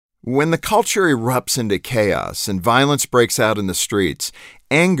When the culture erupts into chaos and violence breaks out in the streets,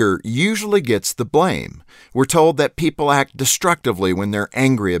 anger usually gets the blame. We're told that people act destructively when they're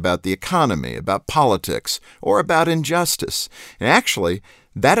angry about the economy, about politics, or about injustice. And actually,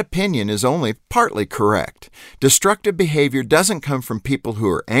 that opinion is only partly correct. Destructive behavior doesn't come from people who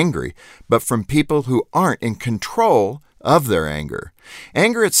are angry, but from people who aren't in control of their anger.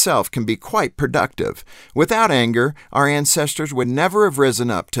 Anger itself can be quite productive. Without anger, our ancestors would never have risen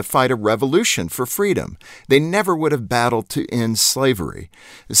up to fight a revolution for freedom. They never would have battled to end slavery.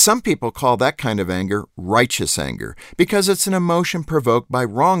 Some people call that kind of anger righteous anger because it's an emotion provoked by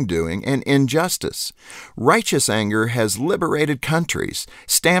wrongdoing and injustice. Righteous anger has liberated countries,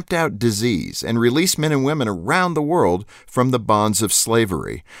 stamped out disease, and released men and women around the world from the bonds of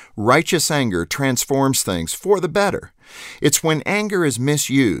slavery. Righteous anger transforms things for the better. It's when anger is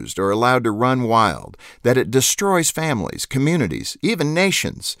misused or allowed to run wild that it destroys families, communities, even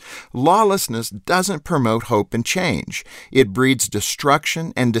nations. Lawlessness doesn't promote hope and change. It breeds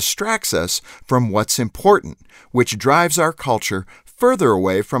destruction and distracts us from what's important, which drives our culture further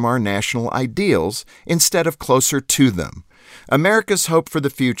away from our national ideals instead of closer to them. America's hope for the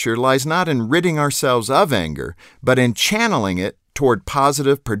future lies not in ridding ourselves of anger, but in channeling it toward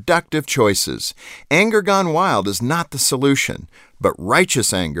positive, productive choices. Anger gone wild is not the solution, but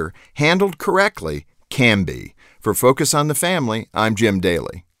righteous anger, handled correctly, can be. For Focus on the Family, I'm Jim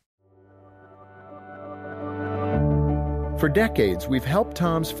Daly. For decades, we've helped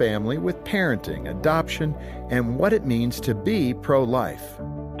Tom's family with parenting, adoption, and what it means to be pro-life.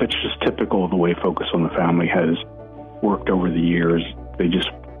 That's just typical of the way Focus on the Family has worked over the years. They just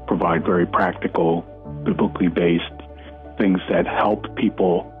provide very practical, biblically based things that help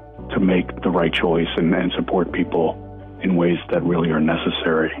people to make the right choice and support people in ways that really are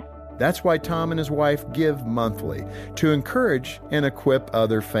necessary. That's why Tom and his wife give monthly to encourage and equip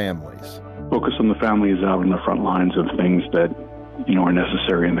other families. Focus on the Family is out on the front lines of things that, are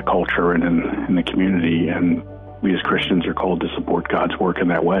necessary in the culture and in the community, and we as Christians are called to support God's work in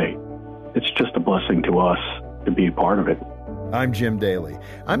that way. It's just a blessing to us to be a part of it. I'm Jim Daly.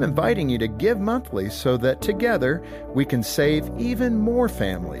 I'm inviting you to give monthly so that together we can save even more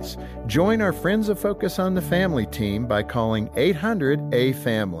families. Join our Friends of Focus on the Family team by calling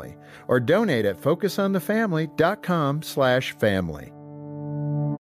 800-A-FAMILY or donate at focusonthefamily.com/family.